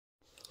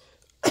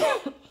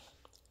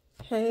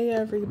Hey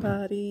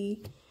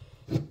everybody,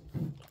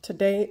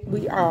 today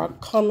we are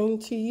coming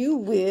to you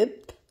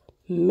with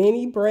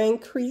Mini Brain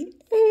Create.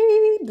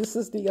 This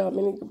is the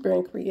Mini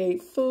Brain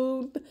Create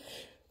food.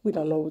 We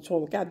don't know which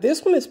one we got.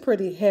 This one is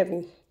pretty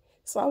heavy,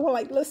 so I was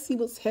like, let's see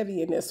what's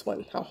heavy in this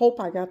one. I hope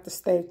I got the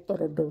steak or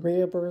the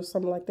rib or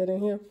something like that in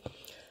here,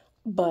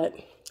 but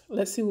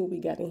let's see what we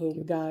got in here,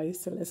 you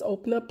guys. So let's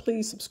open up.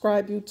 Please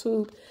subscribe,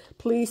 YouTube.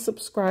 Please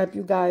subscribe,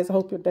 you guys. I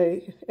hope your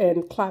day,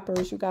 and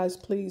clappers, you guys,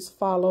 please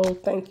follow.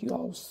 Thank you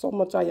all so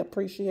much. I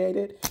appreciate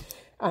it.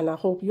 And I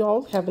hope you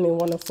all having a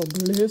wonderful,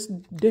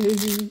 blessed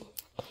day.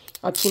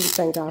 I truly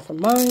thank God for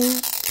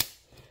mine.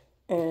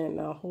 And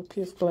I hope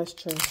He's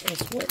blessed yours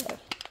as well.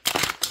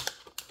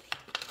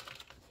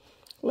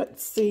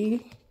 Let's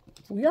see.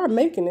 We are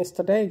making this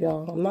today,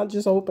 y'all. I'm not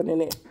just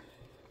opening it.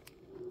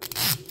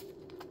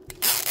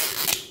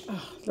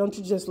 Don't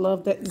you just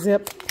love that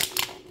zip?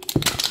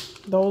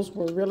 Those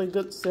were really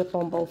good zip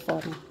on both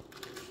of them.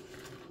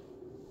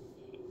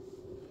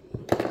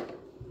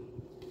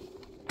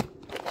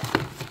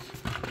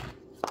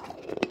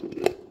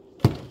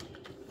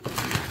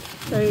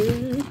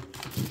 Okay.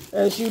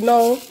 As you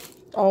know,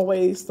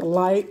 always the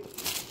light.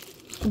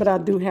 But I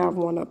do have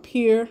one up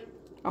here.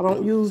 I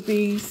don't use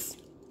these.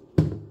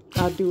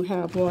 I do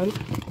have one.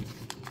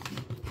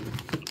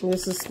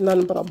 This is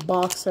nothing but a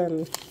box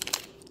and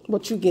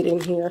what you get in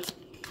here.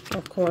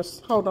 Of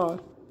course, hold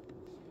on.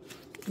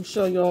 I'll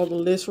show you all the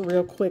list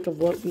real quick of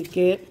what we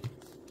get.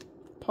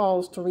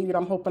 Pause to read.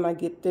 I'm hoping I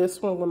get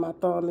this one where my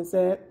thumb is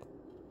at.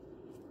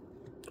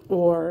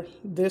 Or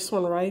this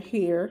one right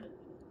here.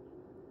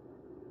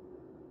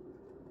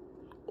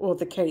 Or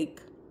the cake.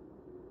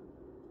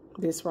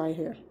 This right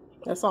here.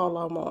 That's all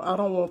I want. I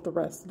don't want the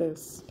rest of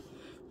this.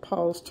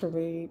 Pause to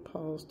read.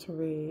 Pause to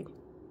read.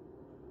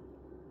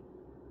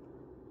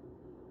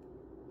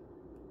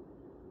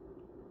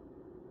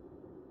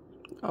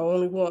 I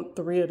only want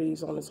 3 of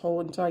these on this whole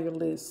entire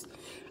list.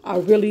 I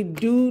really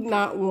do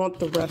not want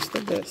the rest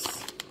of this.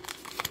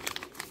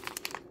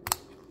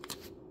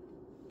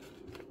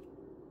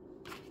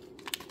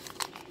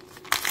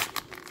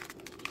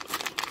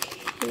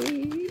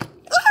 Okay.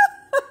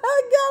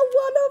 I got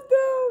one of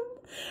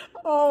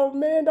them. Oh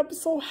man, I'm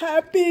so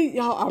happy.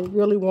 Y'all, I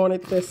really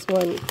wanted this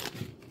one.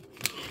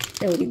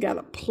 And we got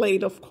a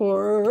plate, of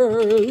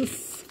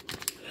course.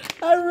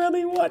 I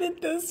really wanted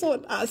this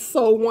one. I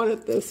so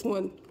wanted this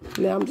one.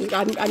 Now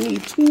I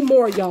need 2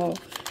 more, y'all.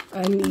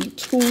 I need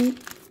 2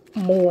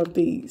 more of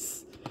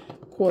these.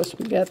 Of course,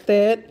 we got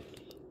that.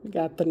 We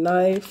got the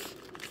knife.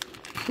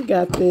 We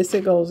got this.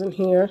 It goes in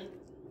here.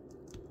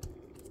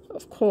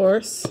 Of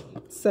course,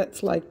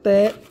 sets like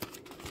that.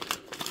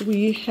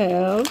 We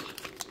have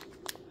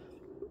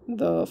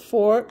the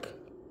fork.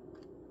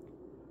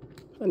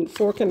 And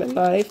fork and a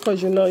knife,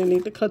 because you know you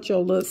need to cut your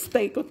little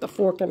steak with the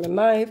fork and the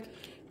knife.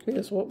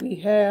 Here's what we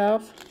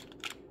have.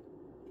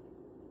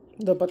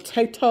 The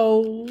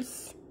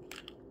potatoes.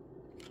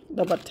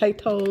 The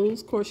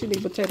potatoes. Of course, you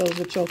need potatoes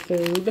with your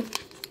food.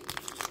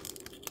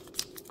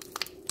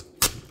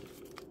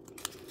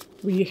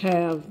 We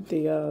have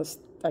the,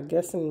 I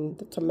guess, in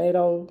the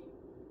tomato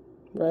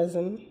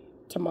resin,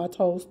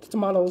 tomato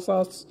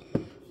sauce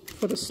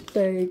for the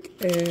steak.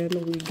 And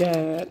we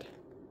got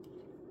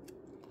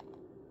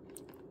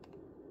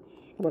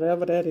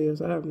whatever that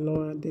is. I have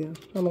no idea.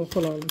 I'm going to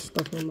put all this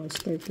stuff on my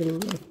steak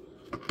anyway.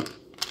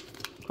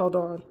 Hold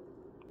on.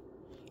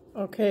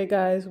 Okay,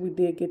 guys, we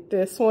did get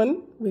this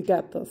one. We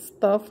got the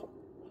stuffed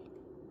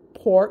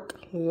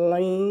pork,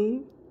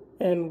 loin,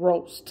 and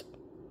roast.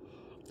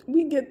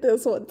 We get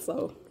this one,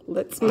 so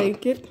let's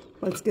make it.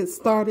 Let's get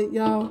started,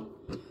 y'all.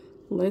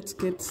 Let's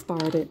get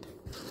started.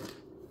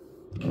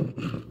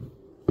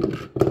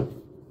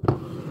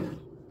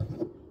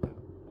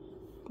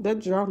 That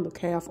jar look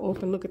half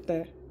open. Look at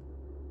that.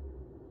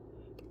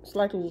 It's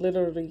like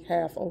literally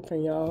half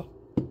open, y'all.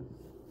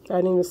 I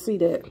didn't even see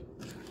that.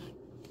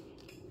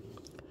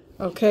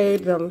 Okay,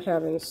 they don't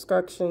have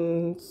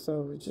instructions,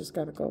 so we just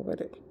gotta go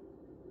with it.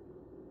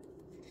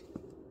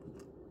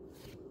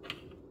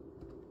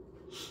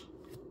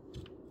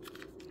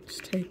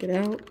 Just take it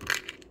out.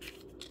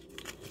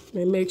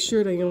 And make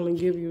sure they only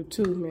give you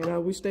 2, man. I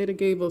wish they'd have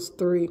gave us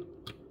 3.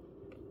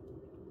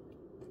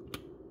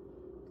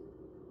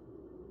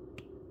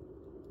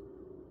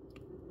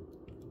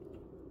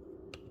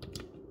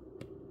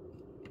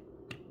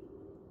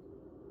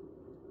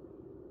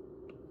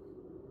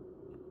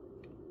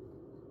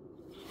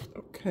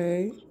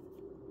 Okay.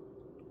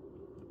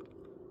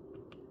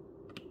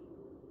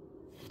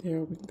 There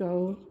we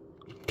go.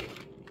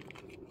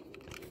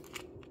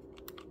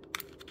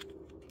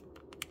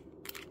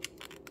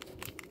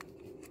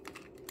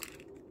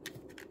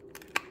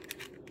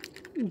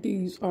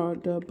 These are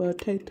the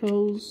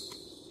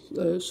potatoes.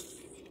 There's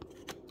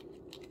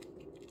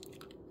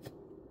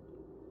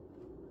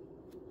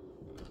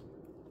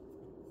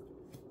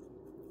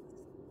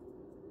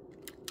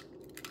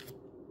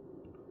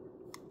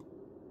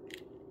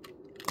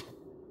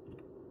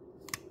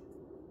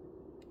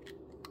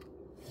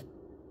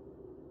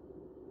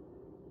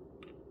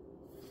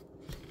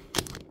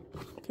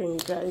Can you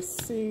guys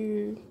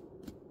see?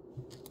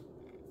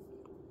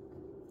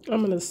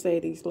 I'm gonna say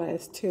these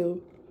last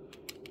two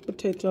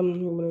potatoes.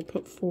 I'm gonna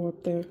put 4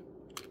 up there.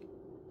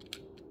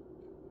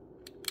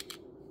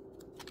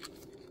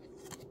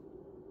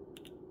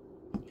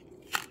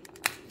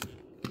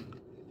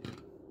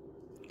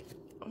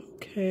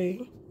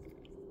 Okay.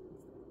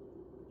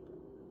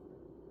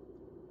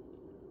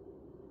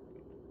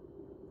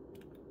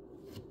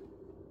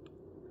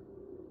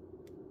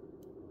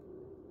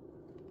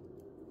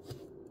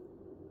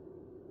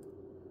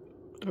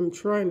 I'm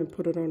trying to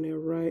put it on there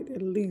right,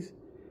 at least.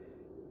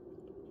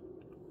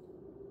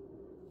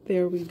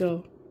 There we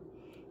go.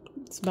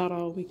 It's about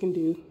all we can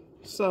do.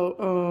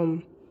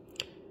 So,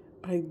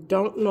 I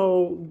don't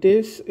know,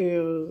 this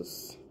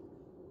is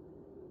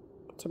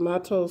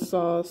tomato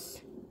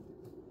sauce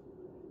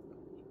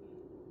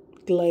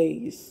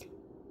glaze.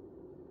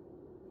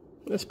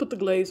 Let's put the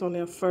glaze on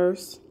there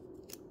first.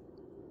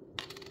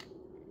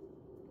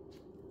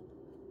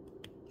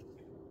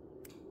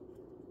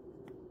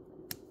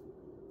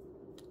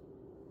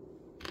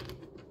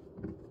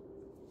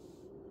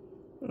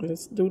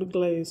 Let's do the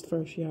glaze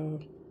first,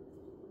 y'all.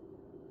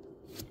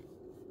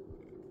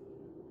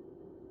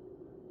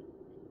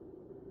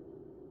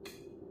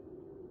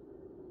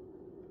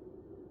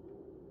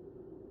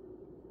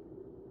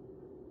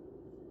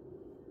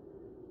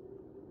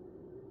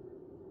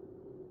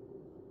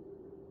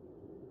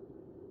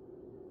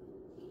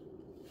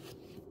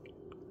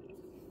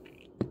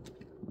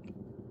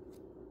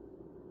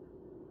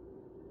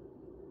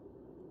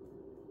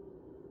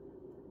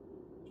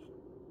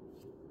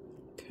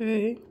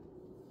 Okay.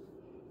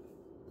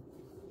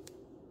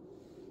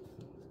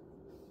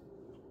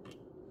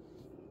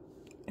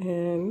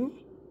 And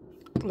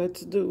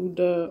let's do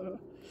the,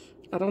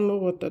 I don't know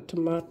what the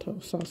tomato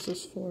sauce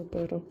is for,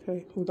 but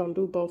okay. We're gonna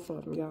do both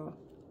of them, y'all.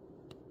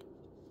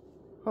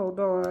 Hold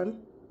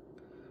on.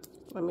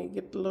 Let me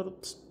get the little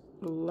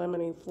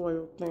lemony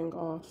foil thing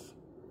off.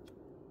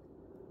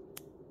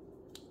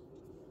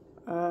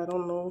 I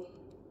don't know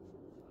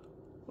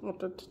what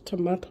the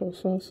tomato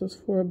sauce is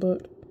for,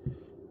 but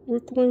we're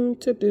going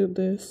to do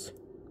this.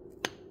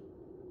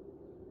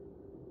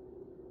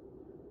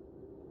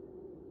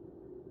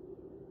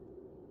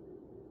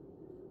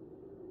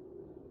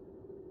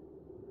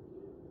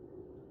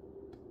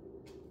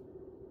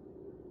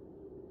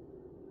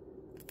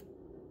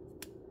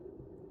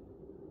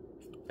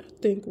 I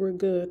think we're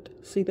good.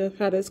 See that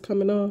how that's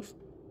coming off?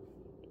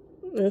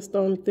 That's the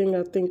only thing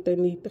I think they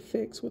need to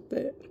fix with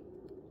that.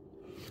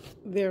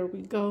 There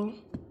we go.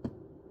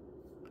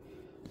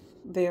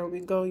 There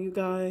we go, you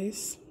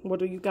guys. What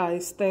do you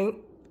guys think?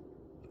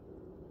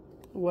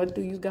 What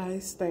do you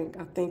guys think?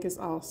 I think it's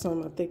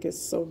awesome. I think it's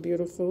so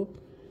beautiful.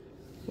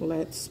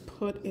 Let's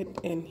put it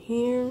in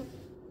here.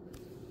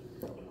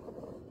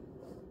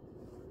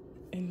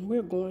 And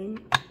we're going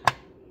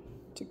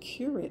to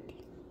cure it.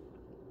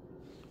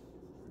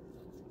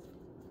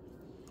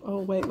 Oh,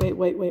 wait.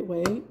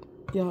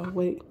 Y'all,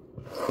 wait.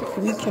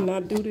 We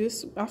cannot do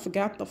this. I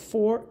forgot the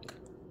fork.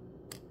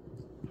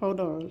 Hold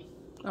on.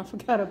 I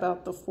forgot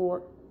about the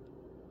fork.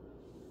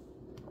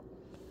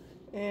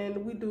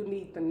 And we do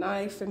need the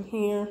knife in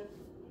here.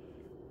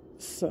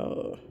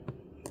 So,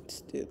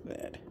 let's do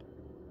that.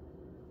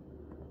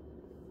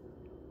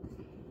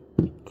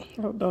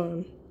 Hold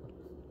on.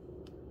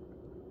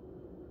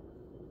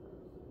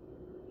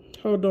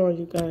 Hold on,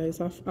 you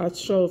guys. I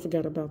sure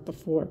forgot about the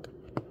fork.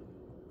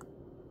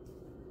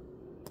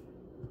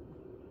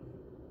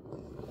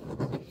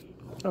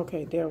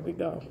 Okay, there we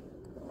go.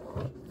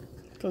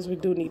 Because we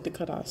do need to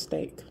cut our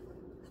steak.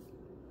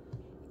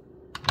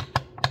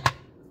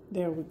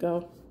 There we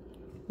go.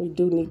 We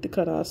do need to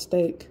cut our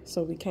steak,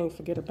 so we can't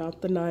forget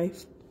about the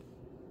knife.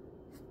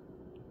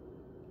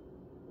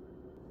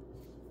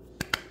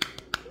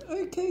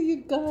 Okay, you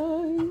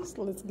guys,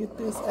 let's get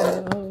this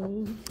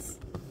out.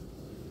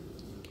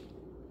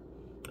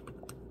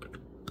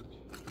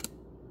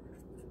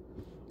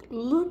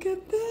 Look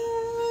at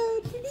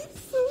that. It's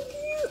so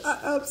cute.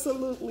 I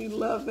absolutely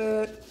love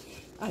it.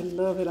 I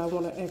love it. I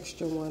want an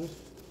extra one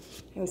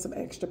and some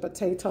extra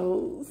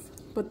potatoes.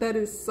 But that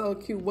is so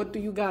cute. What do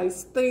you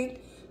guys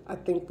think? I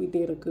think we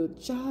did a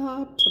good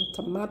job. Some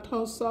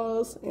tomato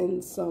sauce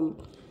and some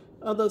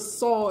other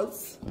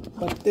sauce.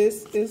 But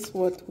this is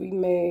what we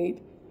made.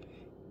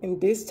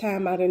 And this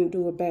time I didn't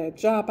do a bad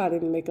job. I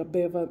didn't make a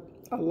bit of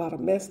a lot of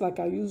mess like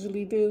I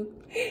usually do.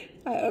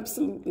 I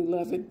absolutely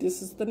love it.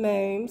 This is the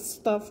name,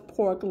 stuffed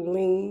pork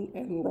lean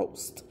and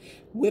roast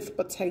with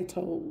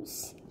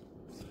potatoes.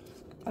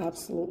 I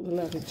absolutely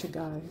love it, you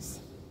guys.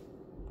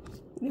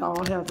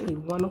 Y'all have a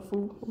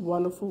wonderful,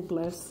 wonderful,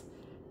 blessed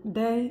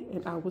day,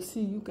 and I will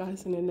see you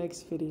guys in the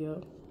next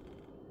video.